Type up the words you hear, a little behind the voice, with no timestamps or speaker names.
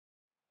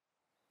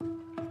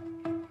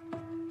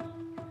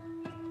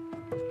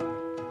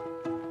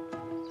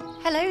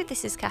Hello,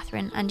 this is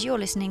Catherine, and you're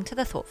listening to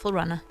The Thoughtful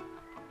Runner.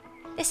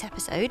 This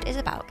episode is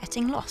about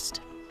getting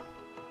lost.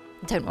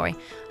 Don't worry,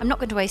 I'm not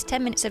going to waste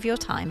 10 minutes of your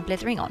time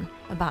blithering on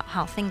about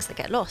how things that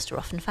get lost are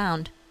often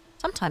found.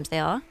 Sometimes they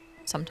are,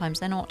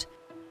 sometimes they're not.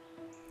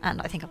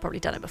 And I think I've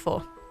probably done it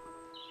before.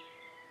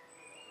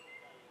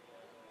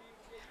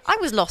 I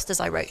was lost as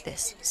I wrote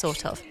this,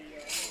 sort of.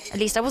 At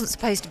least I wasn't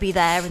supposed to be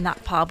there in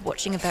that pub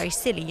watching a very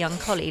silly young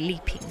collie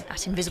leaping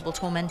at invisible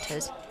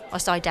tormentors,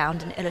 whilst I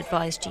downed an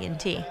ill-advised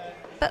G&T.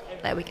 But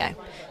there we go.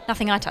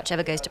 Nothing I touch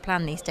ever goes to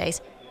plan these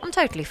days. I'm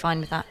totally fine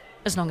with that,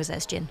 as long as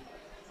there's gin.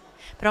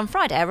 But on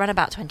Friday I ran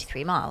about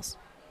 23 miles.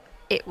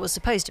 It was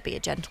supposed to be a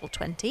gentle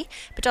 20,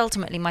 but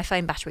ultimately my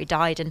phone battery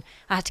died and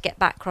I had to get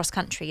back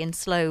cross-country in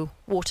slow,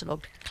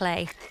 waterlogged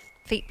clay,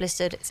 feet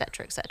blistered,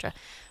 etc, etc.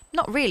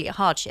 Not really a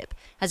hardship,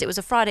 as it was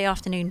a Friday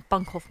afternoon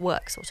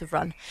bunk-off-work sort of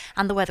run,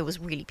 and the weather was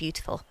really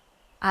beautiful,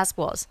 as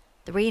was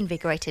the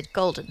reinvigorated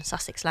golden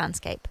Sussex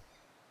landscape.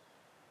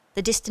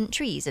 The distant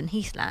trees and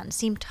heathland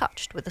seemed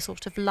touched with a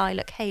sort of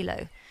lilac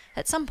halo,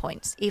 at some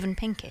points even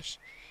pinkish,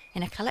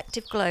 in a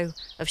collective glow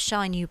of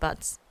shy new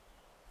buds.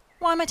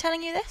 Why am I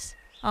telling you this?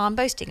 Oh, I'm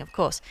boasting, of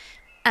course,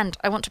 and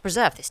I want to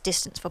preserve this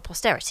distance for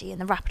posterity in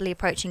the rapidly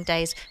approaching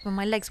days when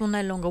my legs will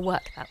no longer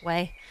work that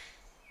way.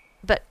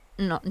 But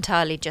not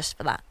entirely just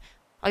for that.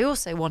 I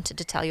also wanted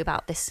to tell you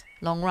about this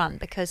long run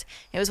because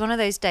it was one of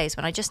those days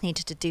when I just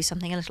needed to do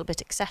something a little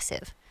bit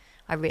excessive.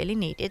 I really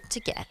needed to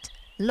get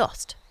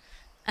lost.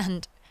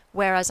 And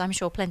whereas I'm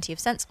sure plenty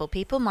of sensible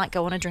people might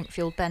go on a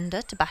drink-fueled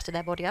bender to batter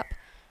their body up,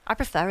 I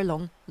prefer a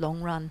long,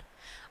 long run.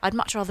 I'd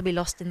much rather be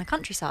lost in the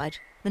countryside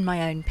than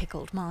my own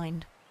pickled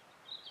mind.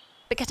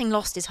 But getting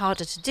lost is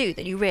harder to do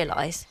than you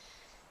realise.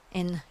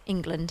 In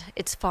England,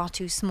 it's far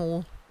too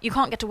small. You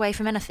can't get away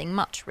from anything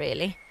much,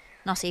 really,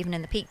 not even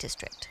in the Peak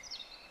District.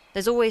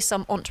 There's always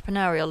some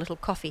entrepreneurial little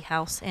coffee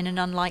house in an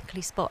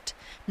unlikely spot,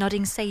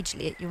 nodding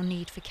sagely at your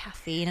need for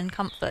caffeine and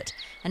comfort,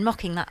 and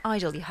mocking that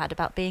idyll you had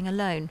about being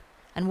alone,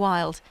 and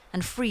wild,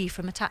 and free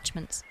from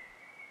attachments.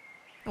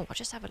 Oh, I'll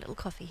just have a little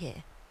coffee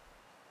here.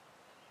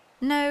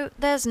 No,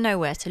 there's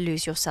nowhere to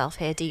lose yourself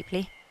here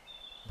deeply.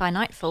 By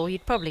nightfall,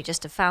 you'd probably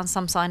just have found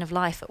some sign of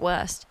life at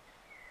worst.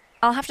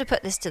 I'll have to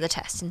put this to the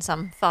test in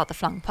some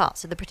farther-flung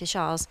parts of the British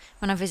Isles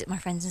when I visit my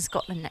friends in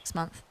Scotland next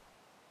month.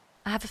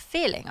 I have a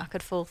feeling I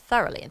could fall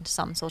thoroughly into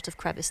some sort of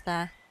crevice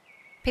there.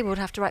 People would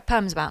have to write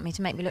poems about me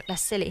to make me look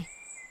less silly,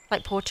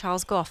 like poor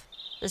Charles Gough,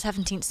 the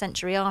 17th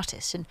century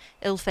artist and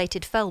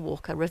ill-fated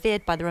fell-walker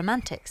revered by the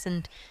Romantics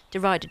and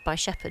derided by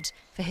shepherds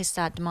for his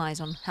sad demise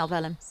on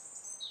Helvellyn.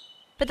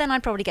 But then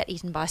I'd probably get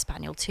eaten by a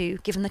spaniel too,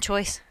 given the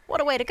choice. What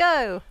a way to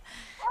go!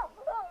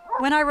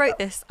 When I wrote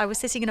this, I was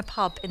sitting in a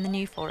pub in the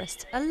New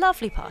Forest, a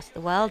lovely part of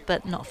the world,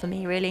 but not for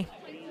me really.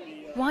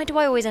 Why do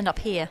I always end up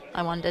here,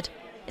 I wondered.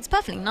 It's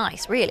perfectly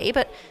nice, really,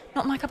 but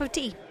not my cup of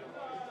tea.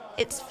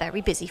 It's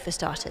very busy for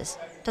starters.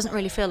 Doesn't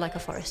really feel like a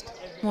forest.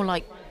 More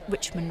like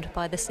Richmond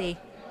by the sea.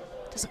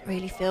 Doesn't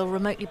really feel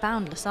remotely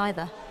boundless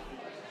either.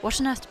 What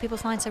on earth do people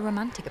find so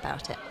romantic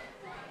about it?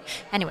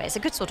 Anyway, it's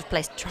a good sort of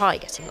place to try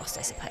getting lost,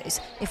 I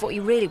suppose, if what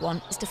you really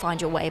want is to find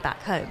your way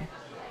back home.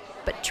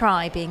 But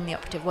try being the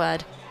operative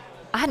word.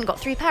 I hadn't got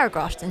 3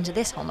 paragraphs into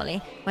this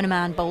homily when a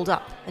man bowled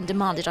up and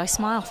demanded I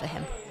smile for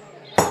him.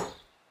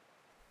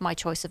 My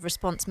choice of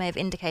response may have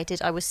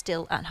indicated I was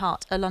still at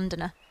heart a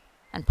Londoner,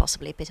 and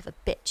possibly a bit of a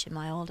bitch in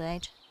my old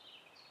age.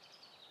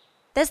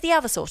 There's the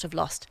other sort of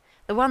lost,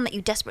 the one that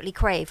you desperately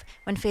crave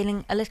when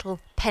feeling a little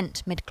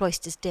pent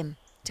mid-cloisters dim,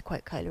 to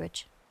quote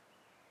Coleridge.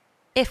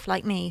 If,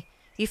 like me,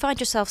 you find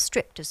yourself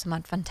stripped of some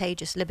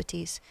advantageous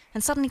liberties,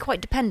 and suddenly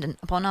quite dependent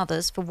upon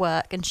others for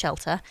work and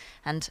shelter,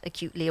 and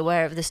acutely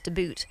aware of this to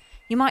boot,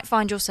 you might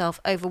find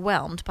yourself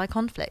overwhelmed by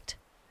conflict.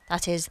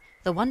 That is,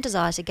 the one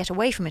desire to get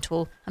away from it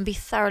all and be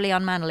thoroughly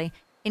unmannerly,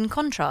 in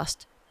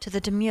contrast to the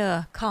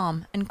demure,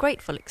 calm and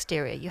grateful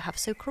exterior you have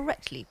so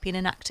correctly been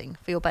enacting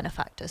for your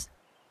benefactors.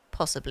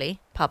 Possibly,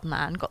 pub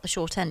man got the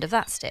short end of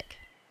that stick.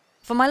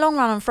 For my long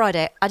run on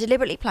Friday, I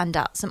deliberately planned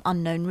out some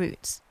unknown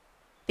routes.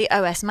 The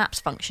OS Maps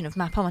function of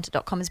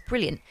mapometer.com is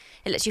brilliant.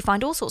 It lets you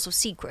find all sorts of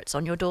secrets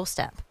on your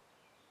doorstep.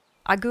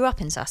 I grew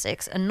up in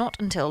Sussex, and not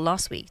until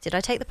last week did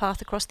I take the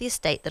path across the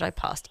estate that I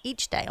passed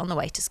each day on the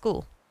way to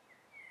school.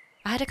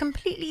 I had a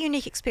completely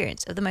unique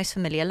experience of the most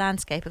familiar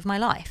landscape of my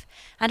life,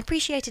 and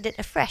appreciated it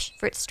afresh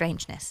for its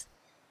strangeness.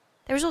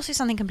 There is also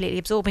something completely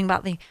absorbing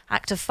about the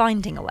act of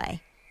finding a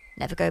way.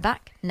 Never go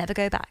back, never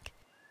go back.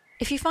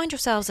 If you find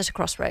yourselves at a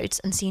crossroads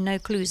and see no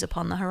clues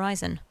upon the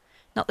horizon,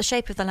 not the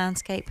shape of the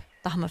landscape,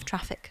 the hum of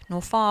traffic,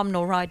 nor farm,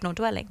 nor ride, nor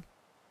dwelling,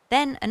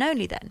 then and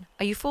only then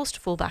are you forced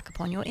to fall back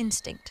upon your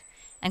instinct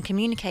and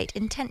communicate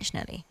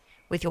intentionally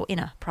with your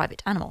inner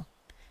private animal.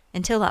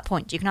 Until that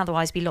point, you can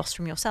otherwise be lost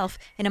from yourself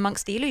in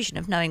amongst the illusion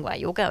of knowing where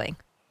you're going.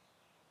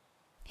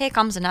 Here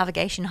comes a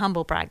navigation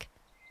humble brag.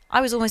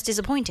 I was almost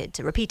disappointed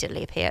to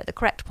repeatedly appear at the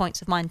correct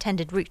points of my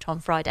intended route on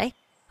Friday,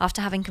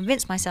 after having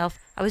convinced myself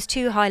I was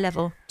too high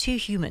level, too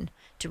human,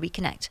 to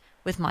reconnect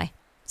with my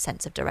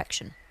sense of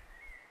direction.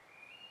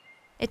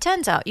 It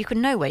turns out you can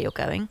know where you're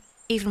going,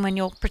 even when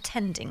you're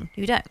pretending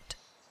you don't.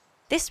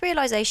 This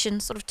realisation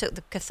sort of took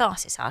the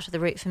catharsis out of the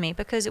route for me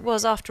because it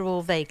was, after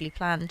all, vaguely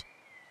planned.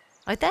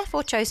 I'd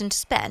therefore chosen to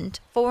spend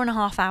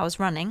 4.5 hours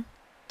running,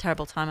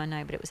 terrible time I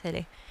know, but it was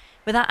hilly,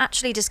 without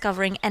actually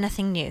discovering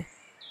anything new.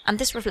 And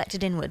this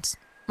reflected inwards.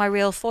 My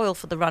real foil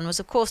for the run was,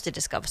 of course, to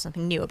discover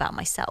something new about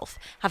myself,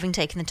 having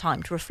taken the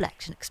time to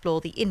reflect and explore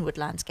the inward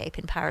landscape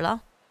in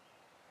parallel.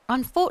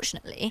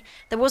 Unfortunately,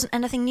 there wasn't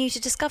anything new to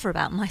discover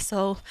about my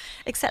soul,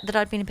 except that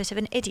I'd been a bit of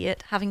an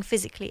idiot, having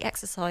physically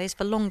exercised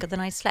for longer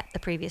than I'd slept the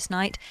previous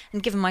night,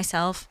 and given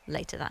myself,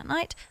 later that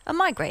night, a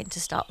migraine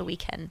to start the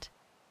weekend.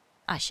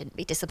 I shouldn't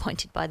be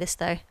disappointed by this,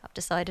 though, I've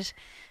decided,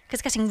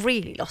 because getting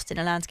really lost in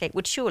a landscape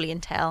would surely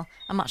entail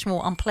a much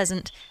more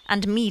unpleasant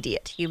and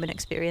immediate human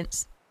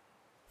experience.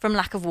 From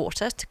lack of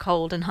water to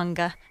cold and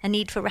hunger, a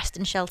need for rest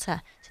and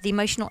shelter, to the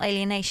emotional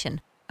alienation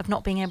of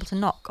not being able to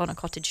knock on a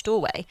cottage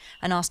doorway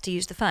and ask to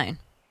use the phone.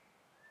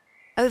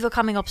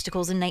 Overcoming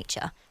obstacles in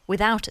nature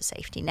without a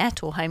safety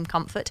net or home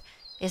comfort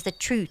is the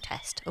true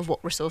test of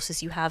what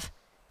resources you have,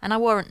 and I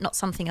warrant not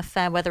something a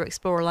fair weather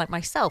explorer like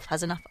myself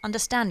has enough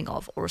understanding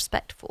of or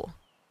respect for.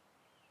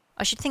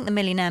 I should think the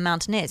millionaire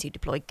mountaineers who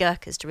deploy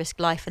Gurkhas to risk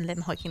life and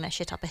limb hiking their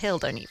shit up a hill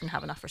don't even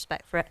have enough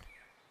respect for it.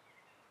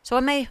 So I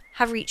may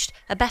have reached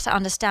a better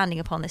understanding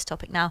upon this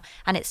topic now,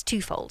 and it's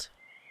twofold.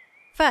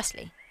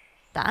 Firstly,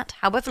 that,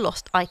 however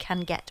lost I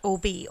can get or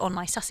be on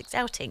my Sussex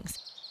outings,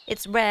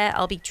 it's rare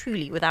I'll be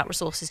truly without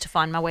resources to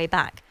find my way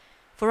back,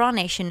 for our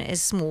nation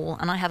is small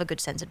and I have a good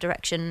sense of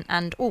direction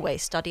and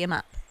always study a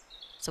map.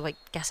 So I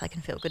guess I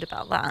can feel good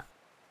about that.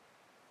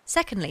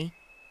 Secondly,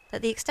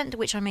 that the extent to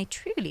which I may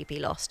truly be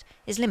lost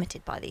is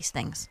limited by these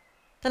things,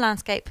 the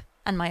landscape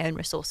and my own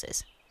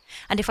resources.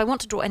 And if I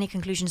want to draw any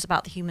conclusions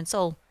about the human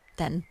soul,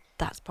 then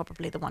that's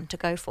probably the one to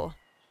go for.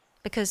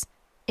 Because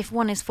if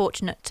one is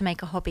fortunate to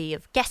make a hobby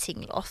of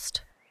getting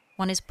lost,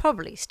 one is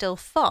probably still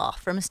far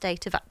from a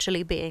state of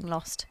actually being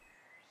lost,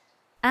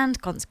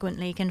 and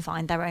consequently can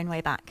find their own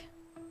way back.